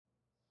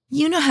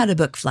You know how to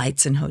book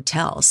flights and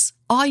hotels.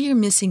 All you're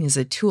missing is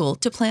a tool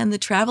to plan the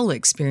travel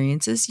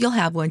experiences you'll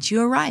have once you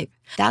arrive.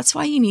 That's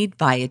why you need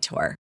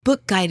Viator.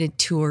 Book guided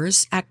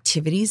tours,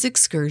 activities,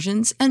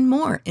 excursions, and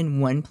more in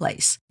one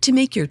place to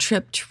make your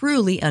trip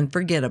truly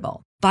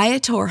unforgettable.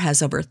 Viator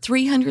has over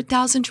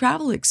 300,000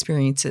 travel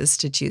experiences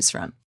to choose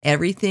from.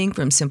 Everything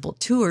from simple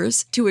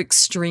tours to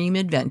extreme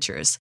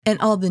adventures and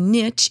all the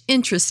niche,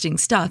 interesting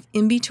stuff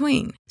in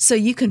between. So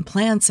you can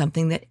plan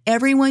something that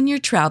everyone you're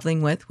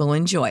traveling with will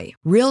enjoy.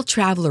 Real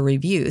traveler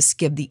reviews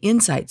give the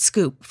inside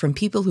scoop from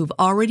people who've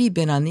already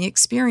been on the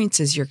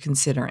experiences you're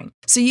considering.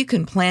 So you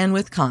can plan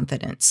with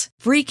confidence.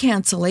 Free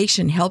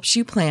cancellation helps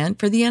you plan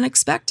for the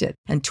unexpected.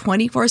 And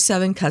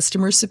 24/7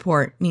 customer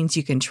support means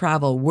you can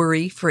travel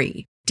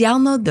worry-free.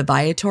 Download the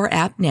Viator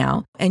app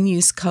now and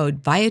use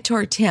code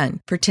Viator10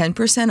 for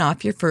 10%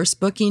 off your first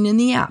booking in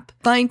the app.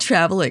 Find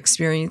travel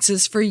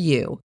experiences for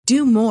you.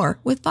 Do more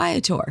with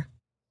Viator.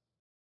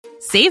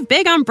 Save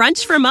big on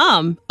brunch for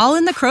mom, all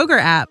in the Kroger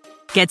app.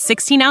 Get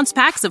 16-ounce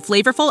packs of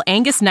flavorful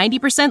Angus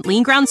 90%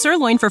 lean ground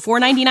sirloin for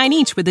 $4.99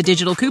 each with a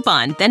digital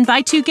coupon. Then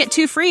buy 2, get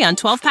 2 free on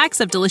 12 packs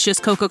of delicious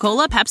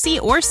Coca-Cola,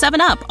 Pepsi, or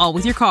 7-Up, all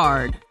with your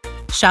card.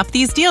 Shop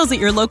these deals at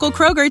your local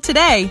Kroger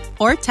today,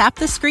 or tap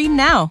the screen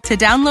now to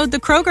download the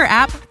Kroger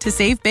app to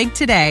save big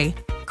today.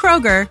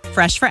 Kroger,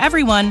 fresh for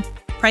everyone.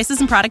 Prices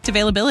and product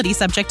availability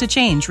subject to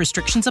change.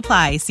 Restrictions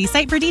apply. See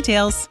site for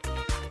details.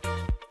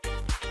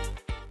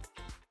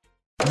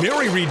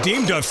 Mary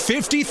redeemed a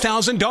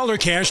 $50,000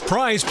 cash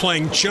prize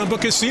playing Chumba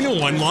Casino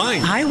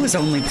online. I was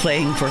only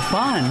playing for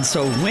fun,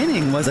 so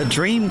winning was a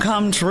dream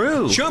come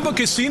true. Chumba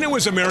Casino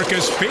is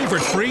America's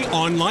favorite free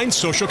online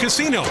social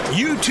casino.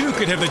 You, too,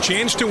 could have the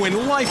chance to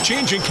win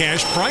life-changing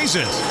cash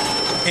prizes.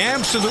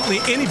 Absolutely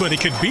anybody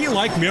could be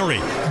like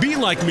Mary. Be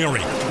like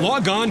Mary.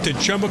 Log on to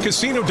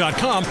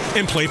ChumbaCasino.com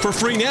and play for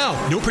free now.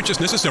 No purchase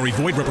necessary.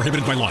 Void where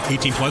prohibited by law.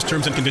 18 plus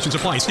terms and conditions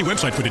apply. See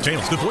website for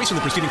details. The voice in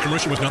the preceding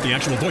commercial was not the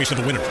actual voice of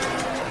the winner.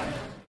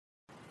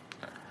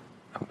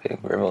 A big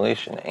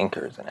revelation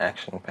anchors an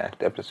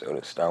action-packed episode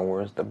of Star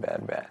Wars The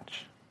Bad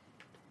Batch.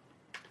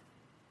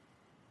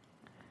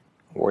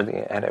 A worthy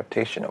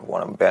adaptation of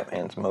one of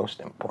Batman's most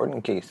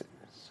important cases.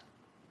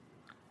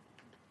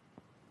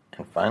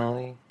 And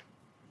finally,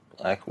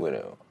 Black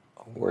Widow,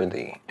 a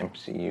worthy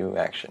MCU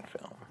action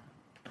film.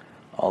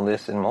 All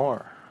this and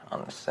more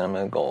on the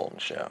Cinema Gold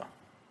Show.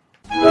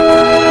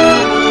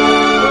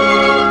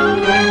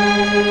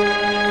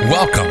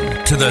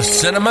 Welcome to the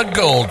Cinema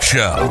Gold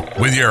Show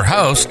with your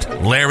host,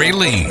 Larry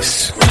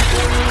Leese.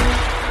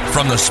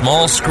 From the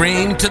small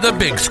screen to the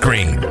big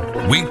screen,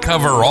 we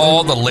cover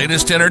all the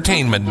latest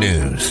entertainment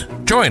news.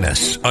 Join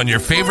us on your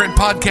favorite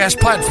podcast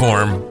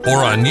platform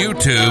or on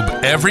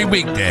YouTube every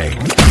weekday.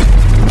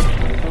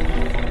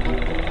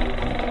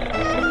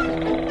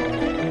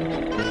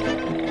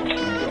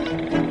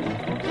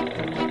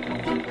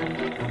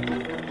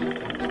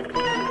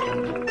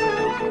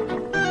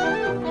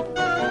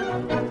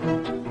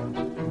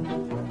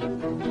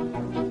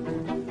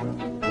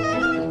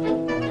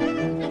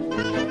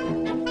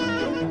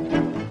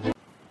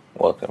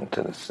 Welcome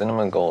to the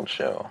Cinema Gold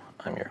Show.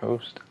 I'm your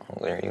host,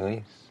 Larry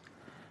Leese.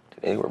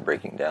 Today we're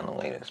breaking down the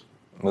latest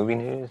movie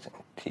news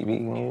and TV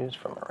news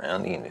from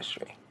around the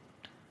industry.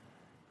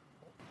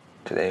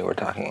 Today we're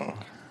talking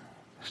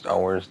Star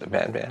Wars The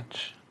Bad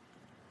Batch,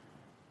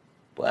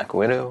 Black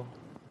Widow,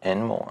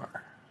 and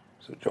more.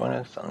 So join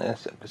us on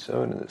this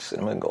episode of the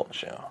Cinema Gold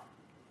Show.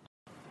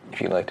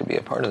 If you'd like to be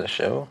a part of the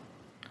show,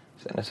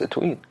 send us a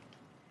tweet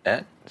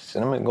at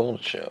Cinema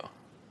Gold Show.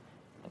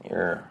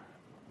 Your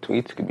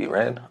tweets could be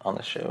read on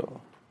the show.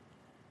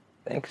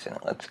 Thanks, and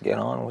let's get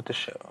on with the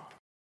show.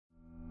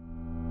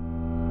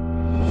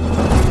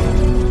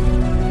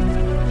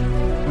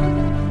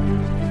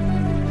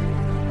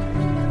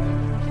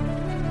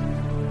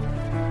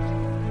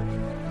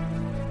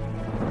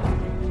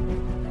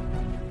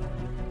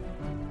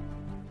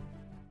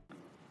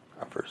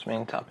 Our first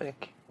main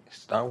topic is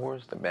Star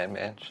Wars The Bad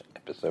Batch,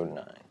 Episode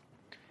 9.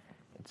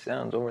 It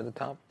sounds over the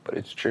top, but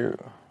it's true.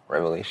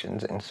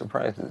 Revelations and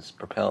surprises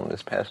propelled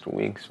this past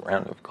week's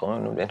round of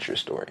clone adventure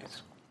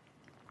stories.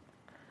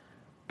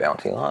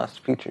 Bounty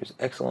Lost features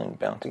excellent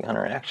bounty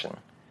hunter action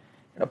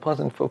and a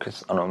pleasant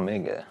focus on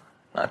Omega,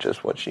 not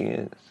just what she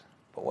is,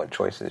 but what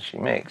choices she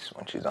makes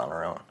when she's on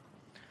her own.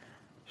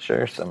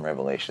 Sure, some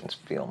revelations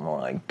feel more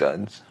like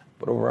duds,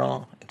 but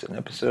overall, it's an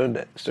episode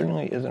that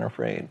certainly isn't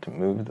afraid to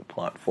move the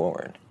plot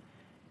forward,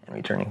 and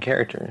returning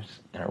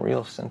characters and a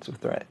real sense of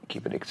threat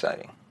keep it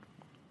exciting.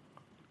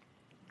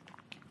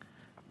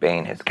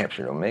 Bane has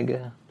captured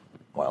Omega.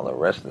 While the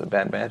rest of the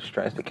Bad Batch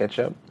tries to catch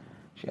up,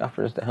 she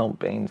offers to help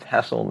Bane's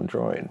hassled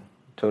droid,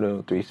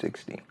 Todo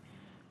 360,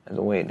 as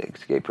a way to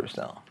escape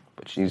herself,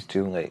 but she's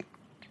too late.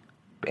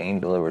 Bane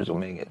delivers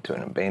Omega to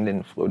an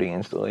abandoned floating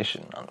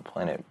installation on the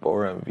planet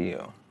Bora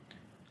Vio,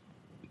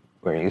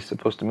 where he's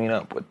supposed to meet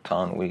up with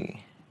Taun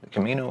We, the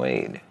Kamino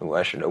aide who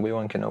ushered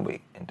Obi-Wan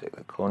Kenobi into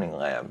the cloning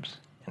labs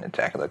in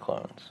Attack of the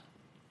Clones.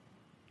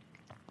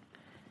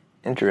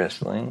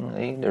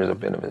 Interestingly, there's a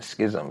bit of a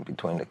schism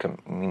between the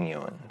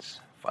Kaminoans,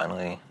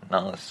 Finally,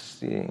 Nala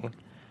Se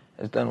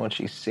has done what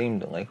she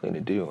seemed likely to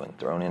do and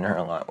thrown in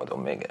her lot with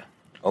Omega,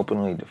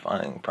 openly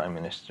defying Prime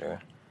Minister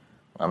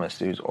Lama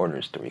Su's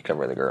orders to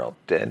recover the girl,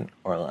 dead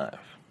or alive.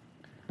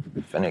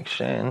 Fennec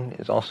Shand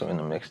is also in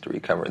the mix to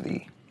recover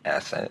the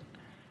asset.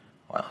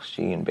 While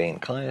she and Bane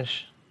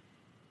clash,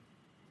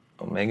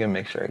 Omega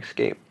makes her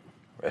escape,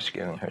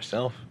 rescuing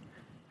herself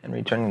and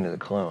returning to the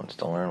clones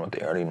to learn what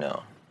they already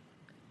know.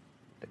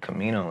 The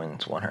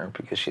Kaminoans want her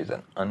because she's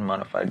an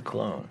unmodified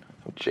clone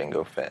of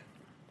Jango Fett,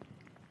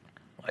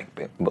 like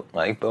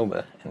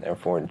Boba, and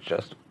therefore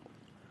just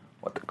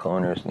what the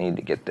cloners need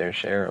to get their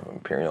share of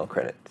Imperial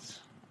credits.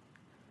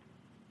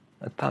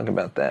 Let's talk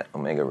about that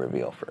Omega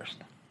reveal first.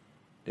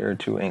 There are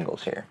two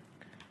angles here.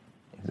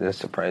 Is this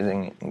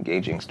surprising,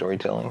 engaging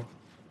storytelling?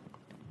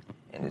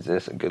 And is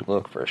this a good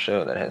look for a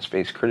show that has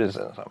faced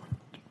criticism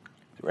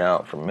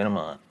throughout for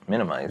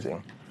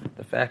minimizing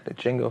the fact that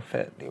Jango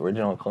Fett, the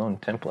original clone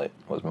template,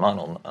 was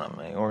modeled on a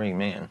Maori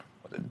man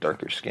with a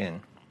darker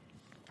skin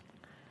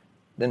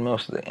than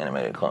most of the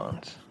animated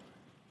clones?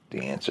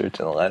 The answer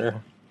to the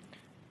latter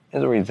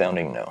is a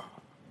resounding no.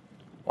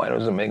 Why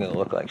does Omega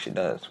look like she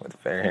does, with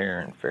fair hair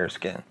and fair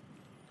skin?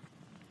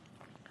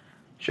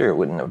 Sure, it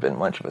wouldn't have been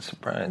much of a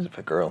surprise if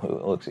a girl who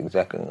looks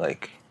exactly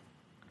like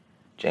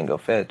Jango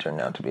Fett turned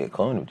out to be a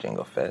clone of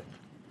Jango Fett,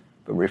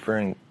 but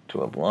referring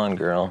to a blonde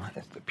girl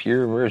as the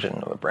pure version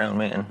of a brown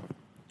man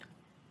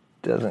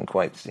doesn't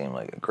quite seem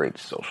like a great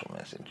social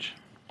message.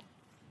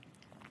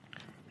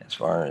 As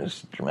far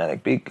as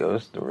dramatic beat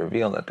goes, the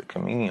reveal that the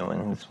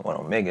Kaminoans want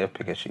Omega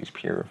because she's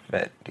pure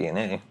Fett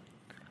DNA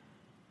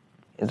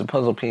is a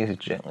puzzle piece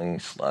gently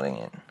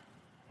slotting in.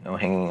 No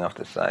hanging off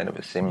the side of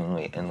a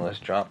seemingly endless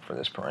drop for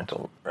this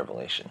parental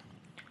revelation.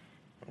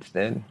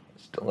 Instead,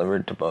 it's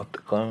delivered to both the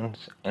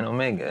clones and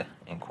Omega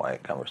in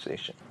quiet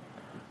conversation.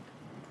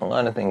 A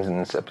lot of things in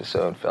this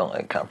episode felt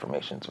like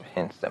confirmations of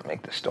hints that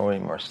make the story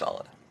more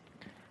solid.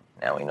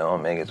 Now we know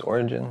Omega's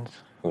origins,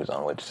 who's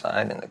on which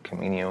side in the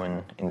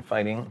Kaminoan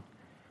infighting,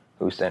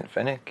 who sent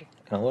Fennec,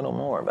 and a little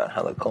more about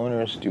how the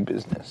cloners do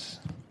business.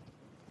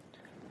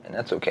 And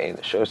that's okay,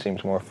 the show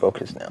seems more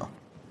focused now.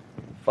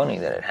 Funny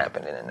that it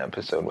happened in an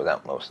episode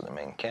without most of the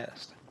main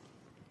cast.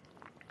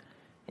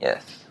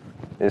 Yes,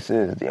 this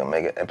is the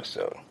Omega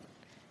episode.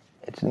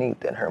 It's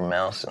neat that her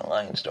mouse and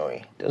lion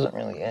story doesn't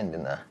really end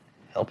in the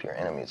help your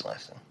enemies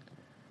lesson.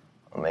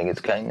 Omega's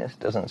kindness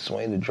doesn't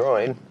sway the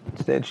droid,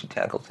 instead she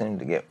tackles him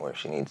to get where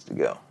she needs to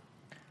go.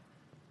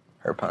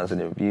 Her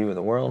positive view of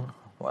the world,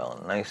 while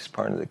a nice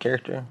part of the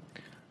character,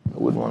 I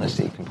wouldn't want to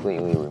see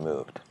completely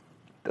removed.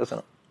 It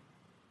doesn't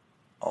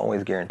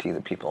always guarantee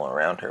the people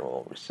around her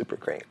will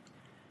reciprocate.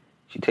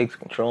 She takes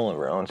control of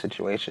her own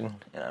situation,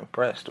 and I'm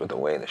impressed with the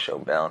way the show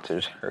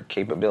balances her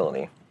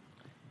capability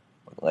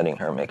with letting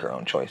her make her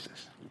own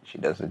choices. She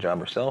does the job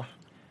herself,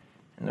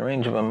 and the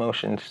range of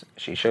emotions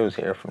she shows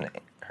here, from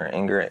her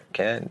anger at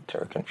Cad to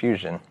her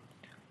confusion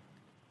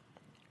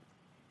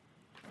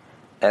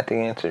at the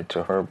answer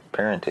to her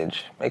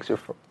parentage, makes her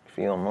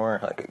feel more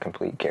like a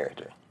complete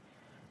character.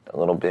 The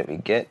little bit we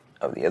get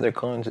of the other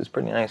clones is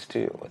pretty nice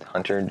too, with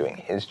Hunter doing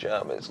his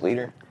job as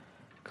leader,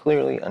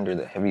 clearly under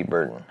the heavy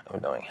burden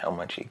of knowing how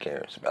much he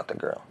cares about the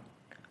girl.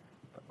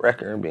 But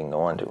Wrecker, being the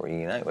one to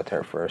reunite with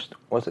her first,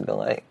 was a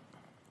delight.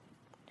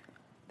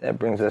 That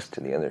brings us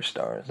to the other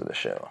stars of the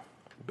show,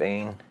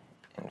 Bane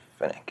and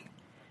Fennec.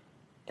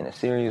 In a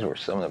series where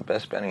some of the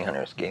best bounty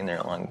hunters gain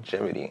their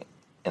longevity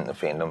in the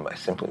fandom by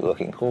simply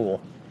looking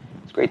cool,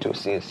 it's great to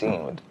see a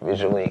scene with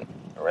visually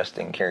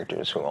arresting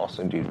characters who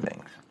also do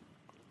things.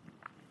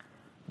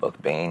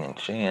 Both Bane and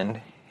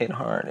Shand hit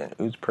hard and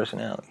ooze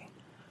personality,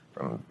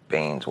 from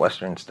Bane's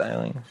western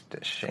stylings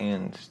to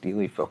Shand's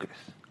steely focus.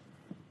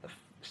 The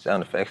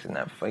sound effects in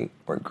that fight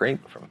were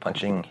great, from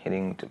punching,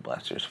 hitting, to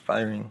blasters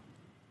firing,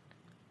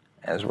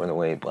 as were the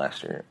way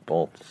blaster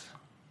bolts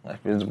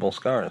left visible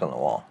scars on the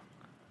wall.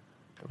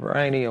 The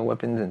variety of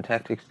weapons and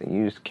tactics they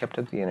used kept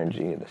up the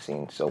energy of the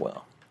scene so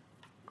well.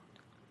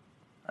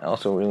 I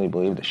also really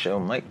believe the show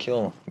might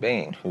kill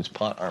Bane, whose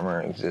plot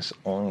armor exists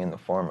only in the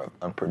form of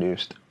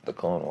unproduced The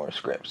Clone Wars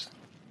scripts.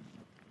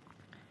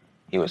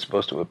 He was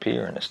supposed to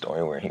appear in a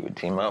story where he would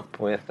team up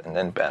with and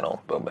then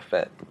battle Boba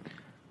Fett,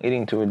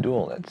 leading to a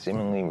duel that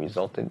seemingly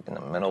resulted in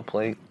a metal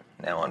plate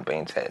now on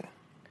Bane's head.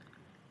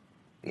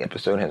 The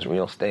episode has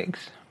real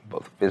stakes,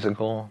 both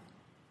physical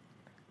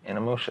and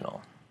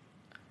emotional.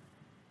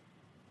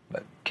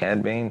 But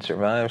Cad Bane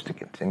survives to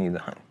continue the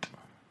hunt.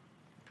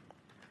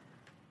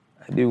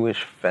 I do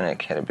wish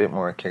Fennec had a bit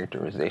more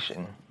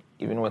characterization,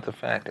 even with the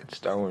fact that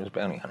Star Wars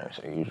bounty hunters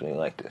are usually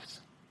like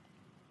this.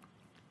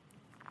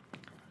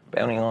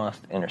 Bounty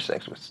Lost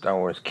intersects with Star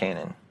Wars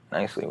canon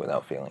nicely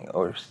without feeling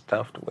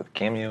overstuffed with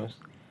cameos,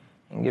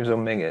 and gives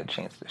Omega a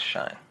chance to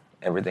shine.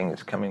 Everything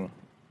is coming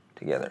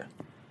together.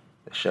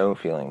 The show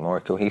feeling more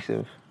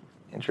cohesive,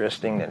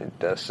 interesting that it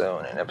does so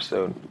in an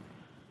episode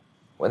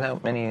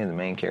without many of the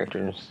main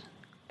characters,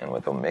 and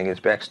with Omega's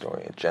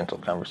backstory a gentle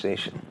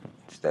conversation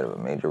instead of a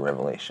major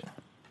revelation.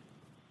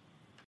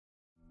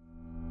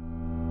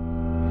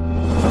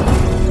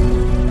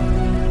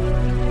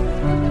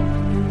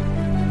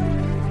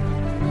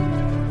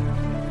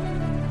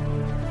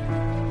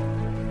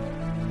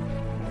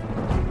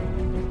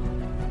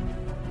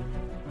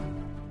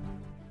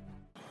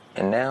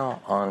 And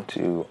now on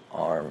to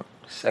our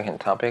second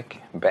topic,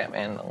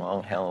 Batman The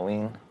Long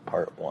Halloween,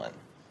 Part 1.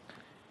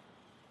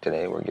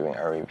 Today we're giving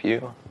our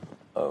review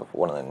of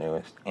one of the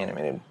newest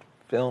animated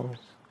films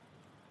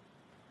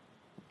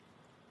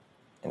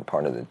and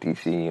part of the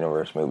DC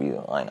Universe movie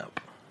lineup.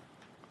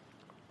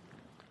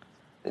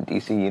 The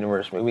DC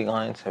Universe movie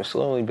lines have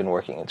slowly been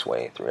working its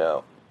way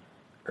through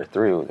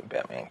the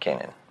Batman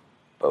canon,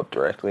 both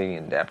directly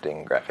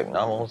adapting graphic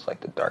novels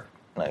like The Dark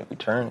Knight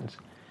Returns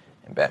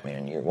and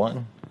Batman Year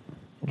One,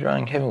 and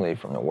drawing heavily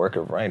from the work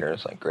of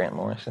writers like Grant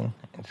Morrison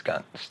and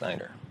Scott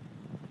Snyder.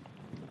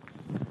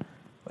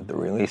 With the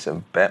release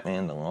of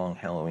Batman The Long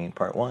Halloween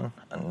Part 1,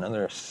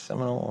 another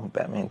seminal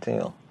Batman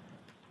tale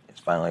is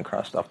finally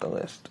crossed off the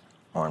list.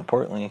 More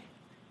importantly,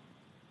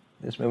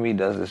 this movie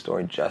does the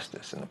story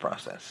justice in the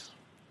process.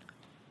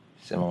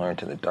 Similar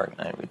to the Dark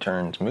Knight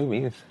Returns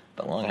movies,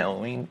 The Long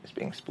Halloween is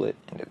being split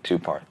into two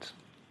parts.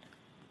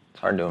 It's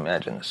hard to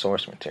imagine the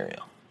source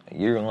material, a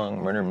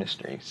year-long murder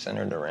mystery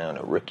centered around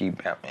a rookie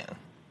Batman,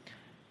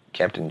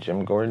 Captain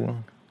Jim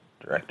Gordon,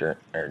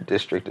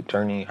 District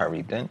Attorney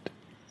Harvey Dent,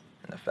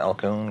 and the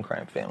Falcone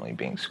crime family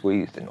being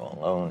squeezed into a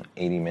lone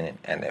 80-minute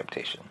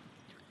adaptation.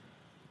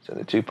 So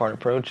the two-part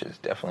approach is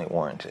definitely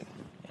warranted,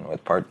 and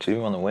with Part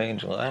 2 on the way in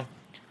July,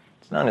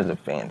 it's not as if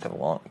fans have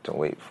long to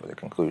wait for the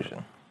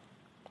conclusion.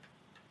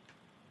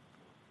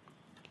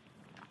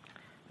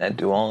 That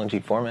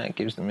duology format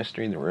gives the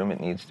mystery the room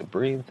it needs to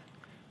breathe,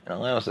 and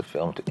allows the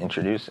film to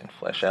introduce and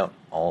flesh out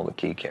all the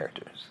key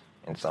characters.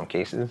 In some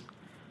cases,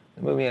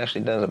 the movie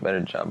actually does a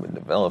better job of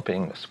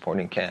developing the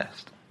supporting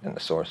cast than the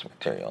source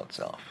material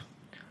itself.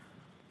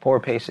 Poor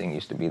pacing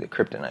used to be the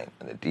kryptonite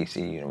of the DC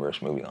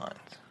Universe movie lines,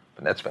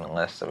 but that's been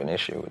less of an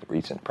issue with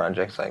recent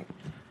projects like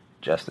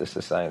Justice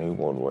Society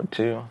World War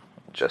II,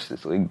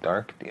 Justice League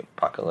Dark, The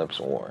Apocalypse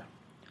War.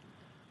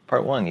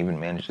 Part 1 even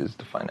manages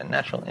to find a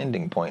natural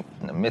ending point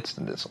in the midst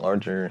of this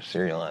larger,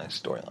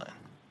 serialized storyline.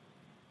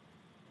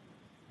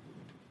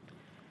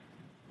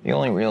 The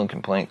only real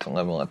complaint to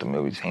level at the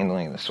movie's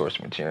handling of the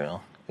source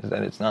material is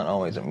that it's not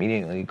always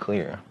immediately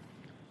clear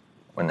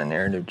when the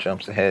narrative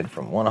jumps ahead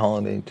from one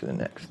holiday to the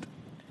next.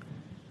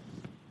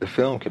 The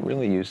film could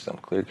really use some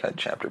clear-cut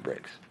chapter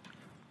breaks.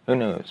 Who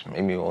knows,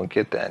 maybe we'll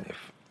get that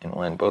if and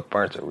when both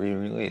parts are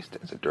re-released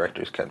as a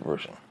director's cut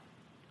version.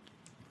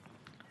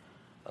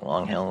 The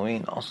Long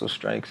Halloween also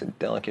strikes a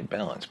delicate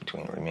balance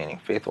between remaining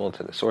faithful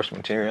to the source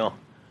material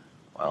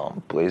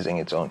while blazing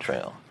its own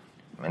trail.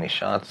 Many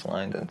shots,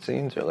 lines, and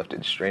scenes are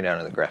lifted straight out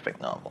of the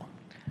graphic novel.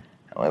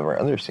 However,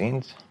 other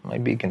scenes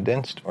might be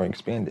condensed or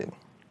expanded.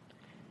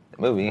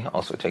 The movie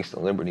also takes the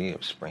liberty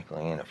of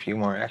sprinkling in a few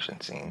more action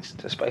scenes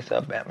to spice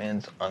up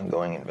Batman's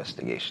ongoing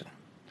investigation.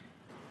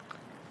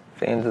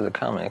 Fans of the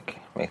comic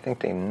may think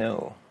they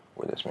know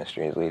where this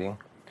mystery is leading,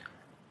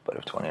 but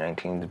if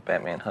 2019's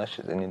Batman Hush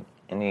is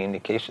any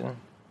indication,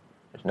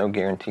 there's no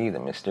guarantee the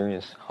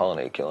mysterious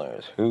holiday killer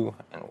is who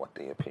and what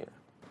they appear.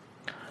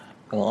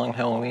 The Long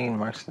Halloween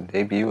marks the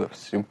debut of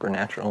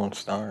Supernatural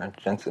star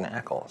Jensen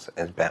Ackles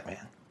as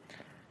Batman.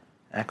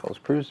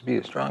 Ackles proves to be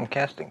a strong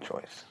casting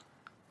choice.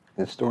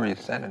 His story is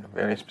set at a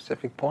very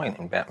specific point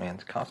in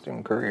Batman's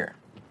costume career.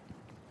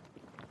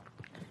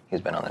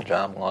 He's been on the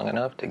job long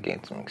enough to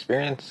gain some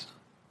experience,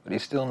 but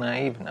he's still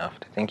naive enough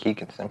to think he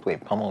can simply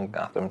pummel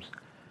Gotham's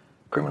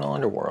criminal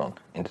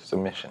underworld into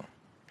submission.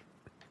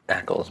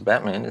 Ackles'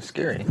 Batman is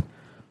scary,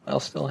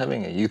 while still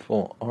having a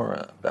youthful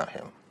aura about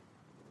him.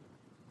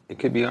 It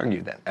could be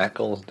argued that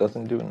Ackles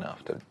doesn't do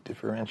enough to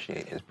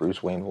differentiate his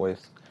Bruce Wayne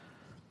voice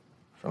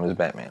from his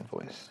Batman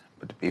voice.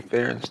 But to be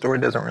fair, the story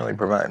doesn't really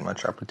provide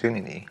much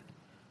opportunity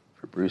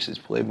for Bruce's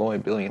playboy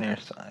billionaire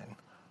side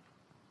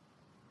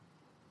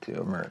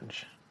to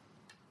emerge.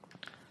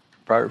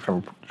 Apart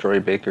from Troy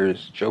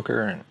Baker's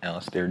Joker and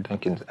Alastair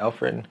Duncan's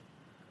Alfred,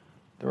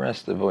 the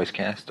rest of the voice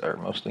cast are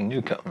mostly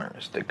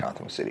newcomers to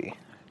Gotham City.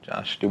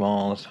 Josh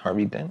Duhamel's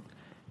Harvey Dent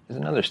is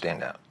another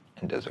standout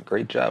and does a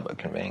great job of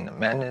conveying the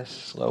madness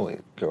slowly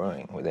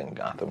growing within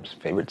Gotham's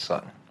favorite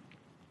son.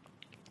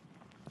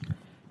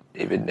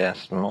 David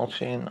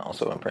Dastmalchian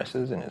also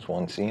impresses in his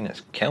one scene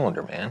as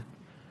Calendar Man,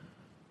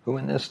 who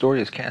in this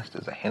story is cast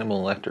as a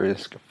Hannibal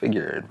Lecter-esque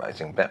figure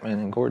advising Batman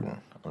and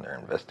Gordon on their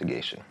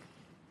investigation.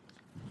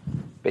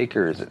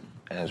 Baker is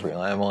as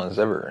reliable as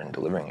ever in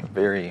delivering a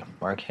very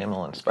Mark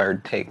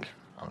Hamill-inspired take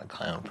on the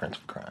Clown Prince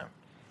of Crime.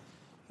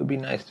 It would be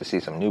nice to see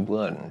some new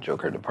blood in the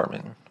Joker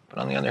department, but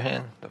on the other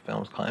hand, the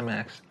film's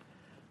climax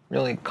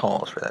really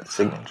calls for that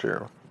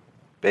signature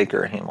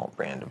Baker-Hamill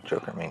brand of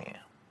Joker mania.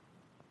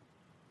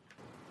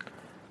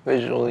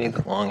 Visually,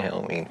 The Long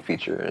Halloween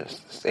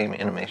features the same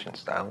animation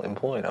style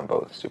employed on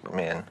both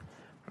Superman,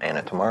 Man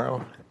of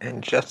Tomorrow,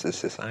 and Justice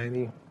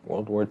Society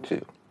World War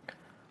II.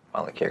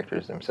 While the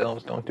characters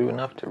themselves don't do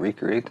enough to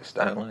recreate the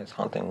stylized,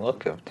 haunting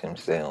look of Tim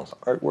Sale's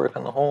artwork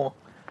on the whole,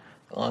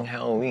 The Long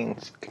Halloween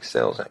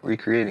excels at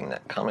recreating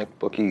that comic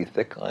booky,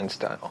 thick-line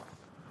style,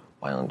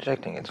 while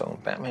injecting its own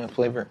Batman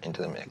flavor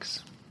into the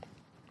mix.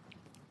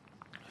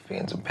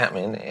 Fans of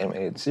Batman, the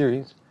animated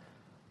series,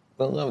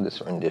 will love this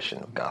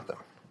rendition of Gotham.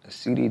 a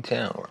seedy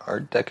town where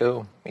Art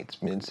Deco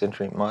meets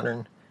mid-century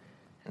modern,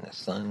 and the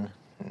sun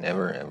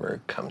never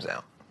ever comes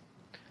out.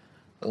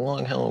 The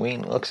Long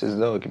Halloween looks as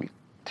though it could be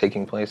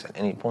taking place at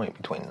any point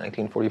between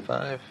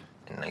 1945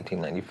 and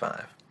 1995,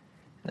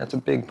 and that's a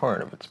big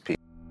part of its appeal.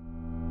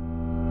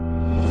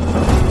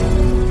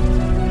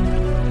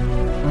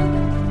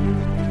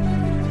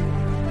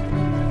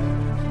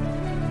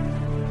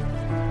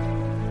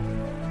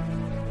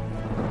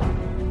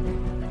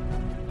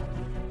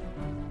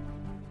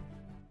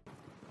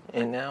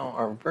 And now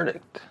our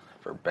verdict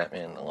for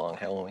Batman The Long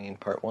Halloween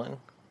Part 1.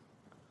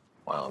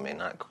 While it may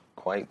not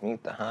quite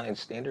meet the high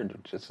standard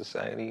of Justice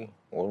Society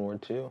World War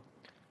II,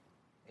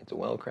 it's a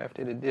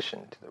well-crafted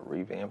addition to the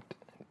revamped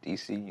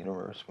DC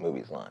Universe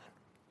movies line.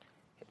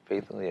 It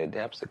faithfully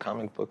adapts the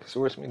comic book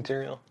source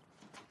material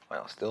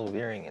while still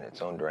veering in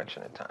its own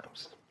direction at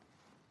times.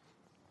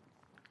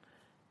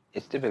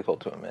 It's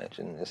difficult to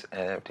imagine this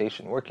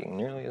adaptation working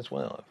nearly as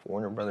well if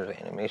Warner Brothers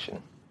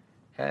Animation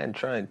had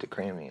tried to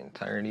cram the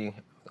entirety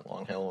of The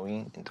Long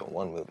Halloween into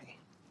one movie.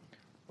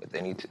 With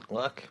any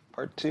luck,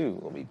 Part 2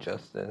 will be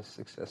just as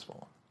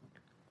successful.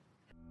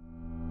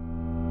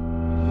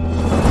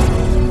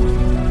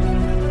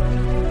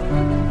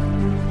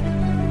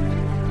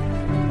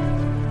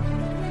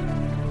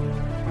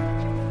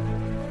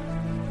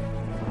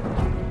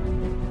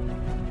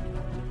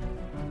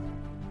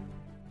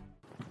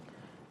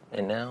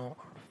 And now,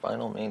 our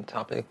final main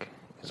topic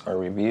is our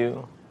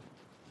review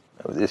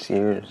of this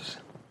year's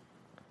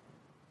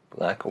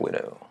Black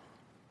Widow.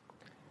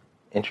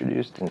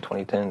 Introduced in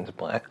 2010's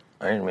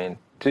Iron Man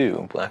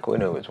 2, Black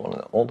Widow is one of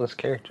the oldest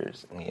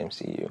characters in the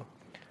MCU.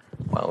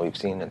 While we've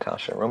seen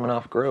Natasha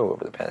Romanoff grow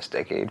over the past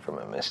decade from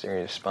a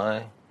mysterious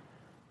spy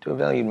to a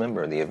valued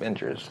member of the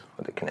Avengers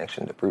with a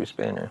connection to Bruce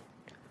Banner,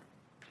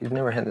 she's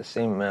never had the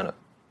same amount of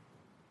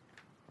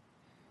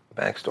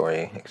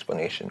backstory,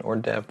 explanation, or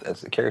depth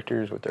as the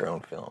characters with their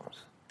own films.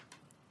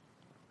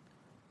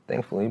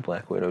 Thankfully,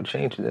 Black Widow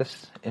changed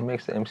this and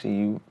makes the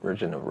MCU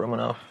version of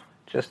Romanoff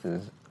just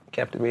as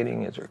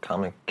captivating as her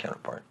comic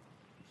counterpart.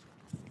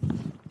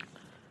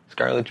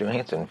 Scarlett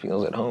Johansson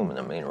feels at home in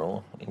the main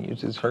role and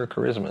uses her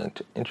charisma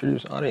to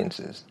introduce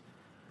audiences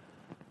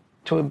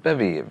to a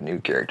bevy of new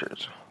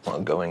characters while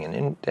going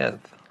in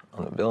depth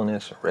on the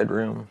villainous Red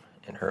Room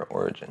and her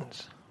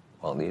origins.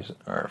 While these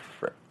are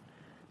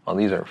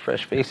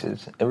fresh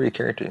faces, every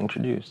character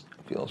introduced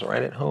feels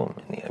right at home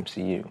in the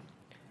MCU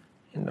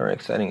and are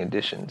exciting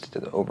additions to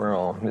the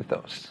overall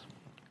mythos.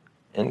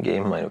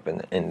 Endgame might have been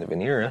the end of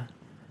an era,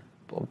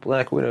 but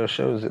Black Widow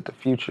shows that the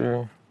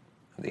future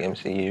of the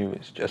MCU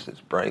is just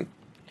as bright,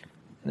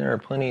 and there are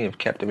plenty of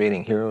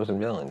captivating heroes and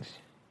villains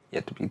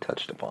yet to be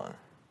touched upon.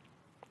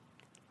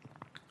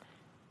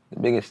 The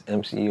biggest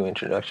MCU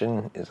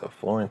introduction is of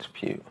Florence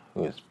Pugh,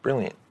 who is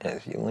brilliant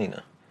as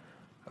Yelena,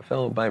 a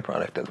fellow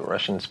byproduct of the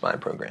Russian spy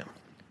program.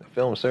 The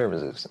film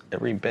serves as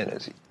every bit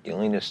as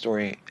Yelena's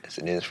story as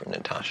it is for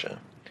Natasha.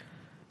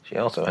 She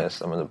also has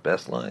some of the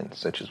best lines,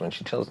 such as when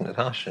she tells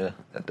Natasha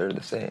that they're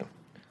the same,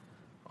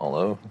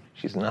 although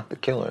she's not the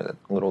killer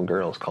that little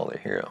girls call their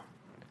hero.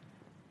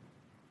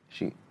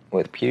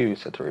 With Pugh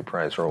set to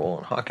reprise her role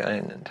in Hawkeye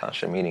and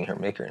Natasha meeting her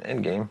maker in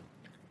Endgame,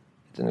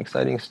 it's an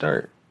exciting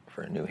start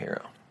for a new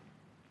hero.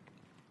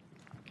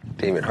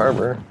 David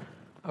Harbour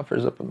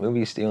offers up a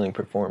movie-stealing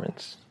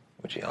performance,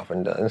 which he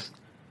often does,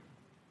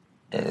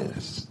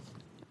 as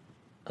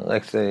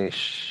Alexei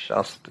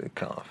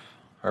Shostakov.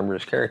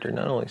 Harbour's character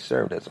not only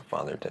served as a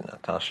father to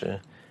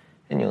Natasha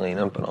and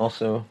Yelena, but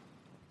also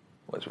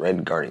was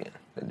Red Guardian,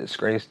 the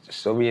disgraced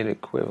Soviet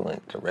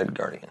equivalent to Red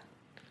Guardian.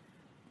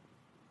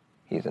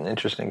 He's an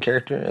interesting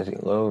character as he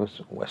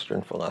loathes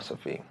Western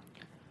philosophy,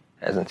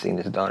 hasn't seen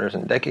his daughters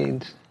in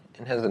decades,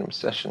 and has an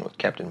obsession with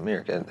Captain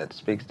America that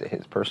speaks to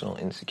his personal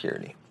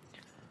insecurity.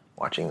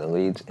 Watching the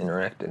leads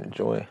interact and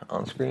enjoy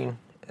on screen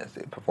as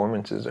the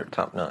performances are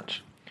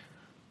top-notch.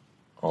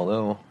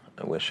 Although,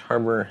 I wish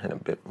Harbour had a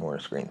bit more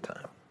screen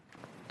time.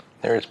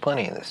 There is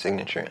plenty of the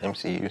signature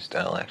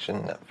MCU-style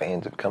action that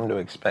fans have come to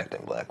expect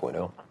in Black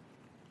Widow,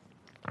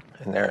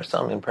 and there are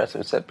some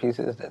impressive set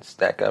pieces that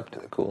stack up to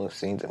the coolest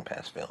scenes in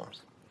past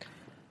films.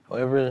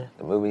 However,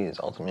 the movie is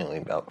ultimately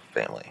about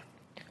family,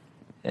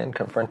 and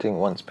confronting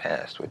one's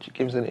past, which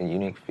gives it a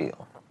unique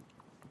feel.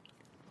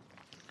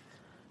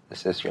 The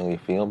sisterly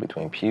feel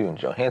between Pugh and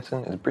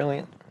Johansson is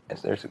brilliant,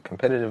 as there's a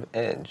competitive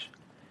edge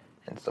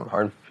and some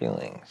hard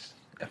feelings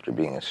after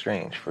being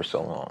estranged for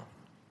so long.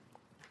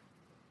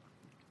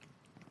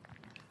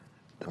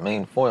 The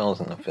main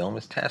foils in the film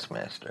is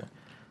Taskmaster,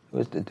 who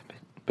is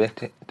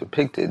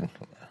depicted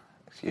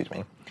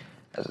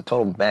as a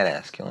total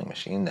badass killing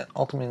machine that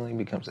ultimately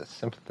becomes a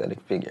sympathetic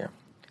figure.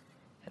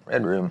 And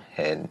Red Room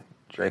head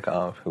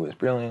Dreykov, who is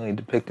brilliantly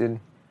depicted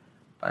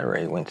by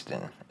Ray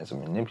Winston as a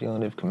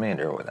manipulative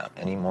commander without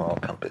any moral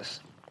compass.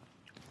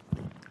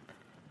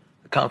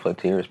 The conflict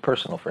here is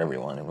personal for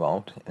everyone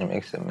involved, and it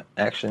makes the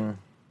action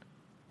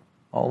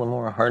all the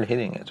more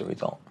hard-hitting as a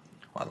result.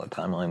 While the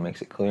timeline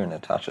makes it clear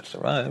Natasha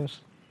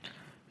survives,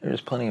 there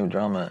is plenty of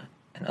drama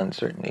and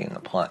uncertainty in the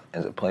plot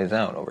as it plays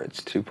out over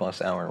its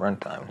 2+ hour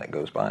runtime that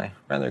goes by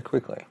rather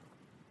quickly.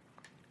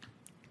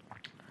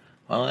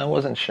 While I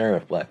wasn't sure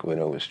if Black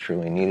Widow was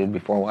truly needed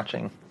before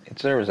watching, it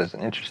serves as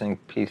an interesting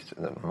piece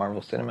of the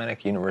Marvel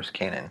Cinematic Universe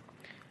canon,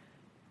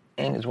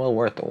 and is well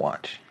worth the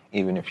watch,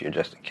 even if you're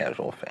just a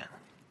casual fan.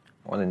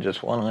 More than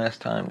just one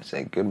last time to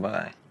say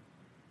goodbye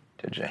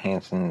to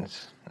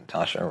Johansson's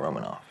Natasha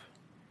Romanoff.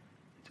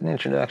 It's an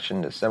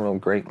introduction to several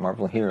great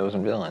Marvel heroes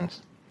and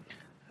villains,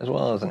 as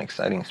well as an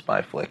exciting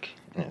spy flick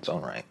in its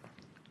own right.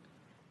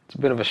 It's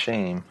a bit of a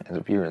shame, as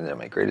a viewer, that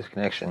my greatest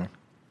connection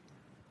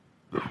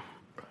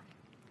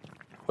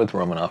with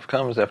Romanoff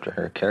comes after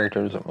her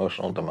character's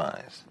emotional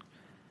demise.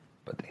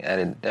 But the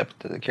added depth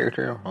to the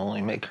character will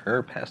only make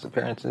her past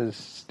appearances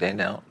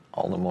stand out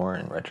all the more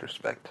in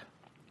retrospect.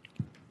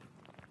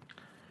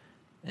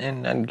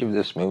 And I'd give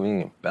this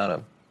movie about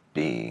a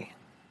B.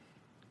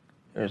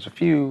 There's a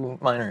few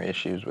minor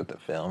issues with the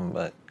film,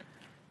 but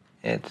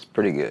it's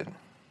pretty good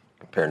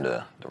compared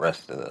to the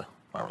rest of the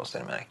Marvel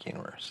Cinematic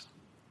Universe.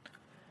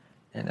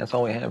 And that's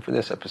all we have for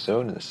this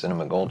episode of the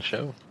Cinema Gold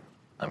Show.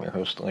 I'm your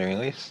host, Larry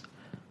Leese.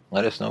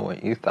 Let us know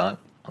what you thought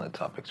on the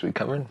topics we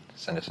covered.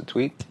 Send us a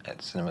tweet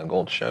at Cinema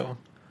Gold Show.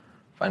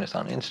 Find us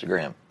on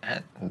Instagram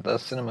at The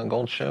Cinema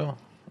Gold Show.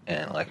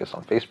 And like us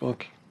on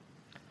Facebook.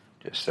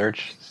 Just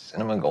search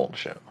Cinema Gold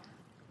Show.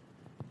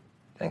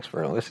 Thanks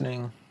for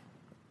listening.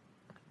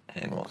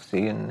 And we'll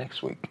see you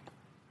next week.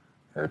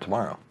 Or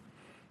tomorrow.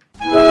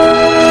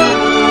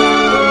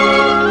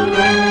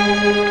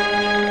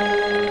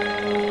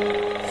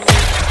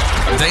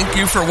 Thank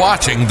you for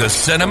watching the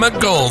Cinema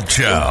Gold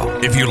Show.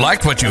 If you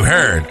liked what you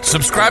heard,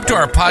 subscribe to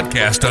our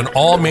podcast on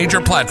all major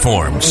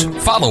platforms.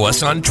 Follow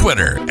us on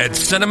Twitter at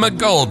Cinema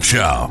Gold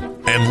Show.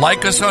 And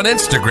like us on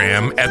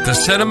Instagram at the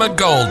Cinema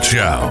Gold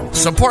Show.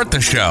 Support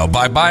the show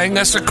by buying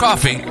us a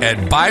coffee at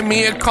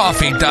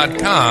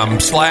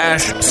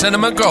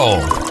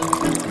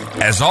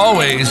buymeacoffee.com/cinemagold. As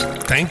always,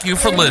 thank you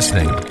for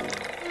listening.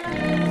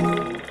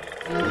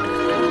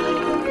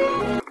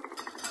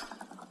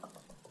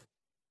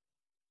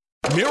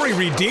 Mary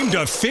redeemed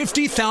a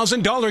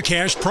 $50,000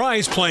 cash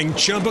prize playing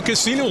Chumba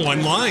Casino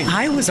online.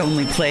 I was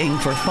only playing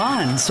for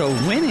fun, so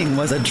winning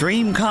was a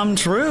dream come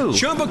true.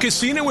 Chumba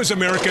Casino is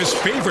America's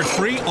favorite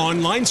free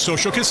online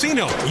social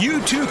casino.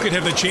 You too could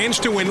have the chance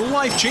to win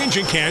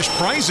life-changing cash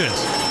prizes.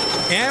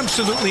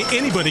 Absolutely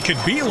anybody could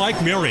be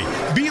like Mary.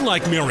 Be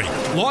like Mary.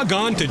 Log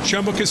on to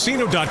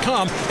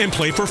ChumbaCasino.com and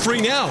play for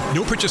free now.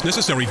 No purchase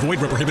necessary.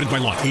 Void where prohibited by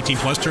law.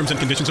 18+ terms and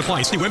conditions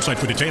apply. See website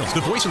for details.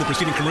 The voice in the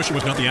preceding commercial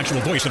was not the actual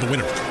voice of the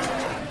winner.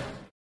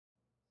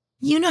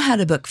 You know how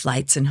to book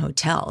flights and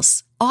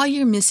hotels. All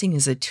you're missing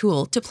is a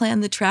tool to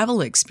plan the travel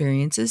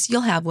experiences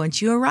you'll have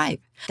once you arrive.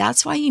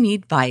 That's why you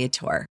need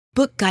Viator.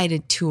 Book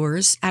guided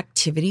tours,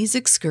 activities,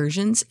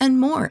 excursions,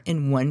 and more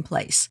in one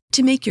place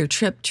to make your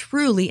trip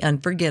truly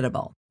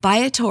unforgettable.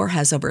 Viator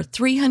has over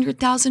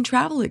 300,000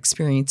 travel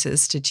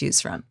experiences to choose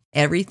from.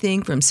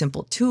 Everything from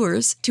simple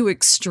tours to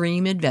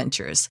extreme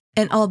adventures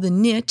and all the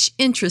niche,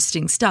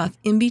 interesting stuff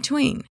in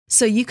between.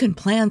 So you can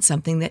plan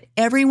something that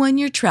everyone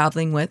you're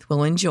traveling with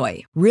will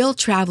enjoy. Real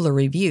traveler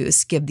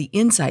reviews give the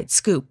inside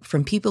scoop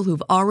from people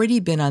who've already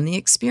been on the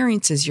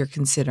experiences you're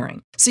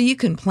considering. So you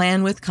can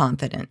plan with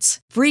confidence.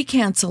 Free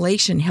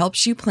cancellation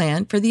helps you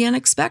plan for the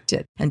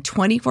unexpected. And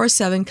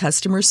 24/7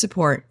 customer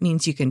support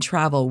means you can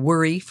travel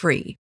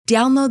worry-free.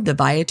 Download the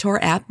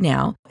Viator app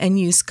now and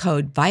use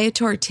code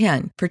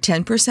Viator10 for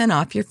 10%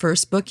 off your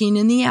first booking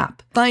in the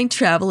app. Find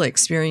travel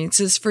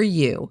experiences for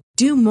you.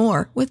 Do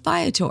more with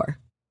Viator.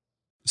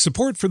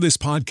 Support for this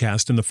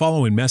podcast and the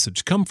following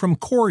message come from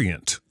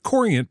Corient.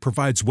 Corient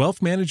provides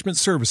wealth management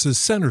services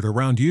centered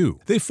around you.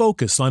 They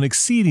focus on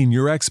exceeding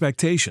your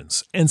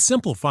expectations and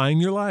simplifying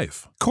your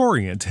life.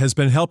 Corient has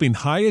been helping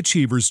high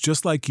achievers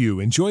just like you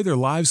enjoy their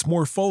lives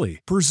more fully,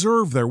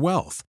 preserve their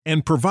wealth,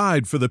 and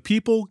provide for the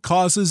people,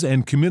 causes,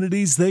 and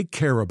communities they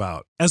care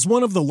about. As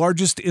one of the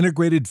largest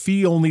integrated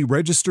fee-only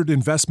registered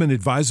investment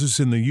advisors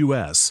in the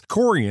U.S.,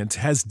 Corient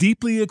has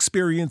deeply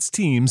experienced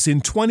teams in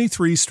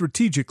 23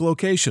 strategic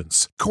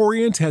locations.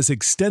 Corient has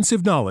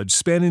extensive knowledge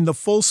spanning the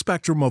full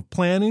spectrum of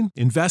planning,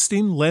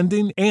 investing,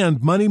 lending, and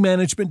money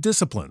management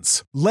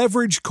disciplines.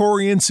 Leverage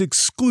Corient's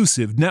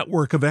exclusive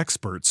network of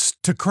experts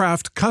to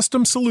craft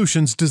custom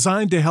solutions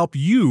designed to help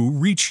you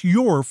reach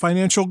your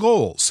financial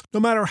goals, no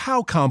matter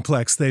how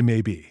complex they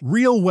may be.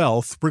 Real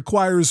wealth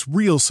requires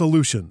real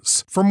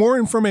solutions. For more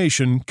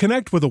information,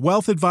 connect with a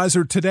wealth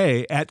advisor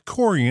today at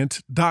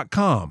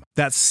Corient.com.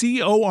 That's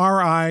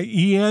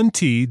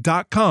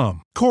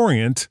Corient.com.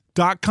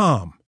 Corient.com.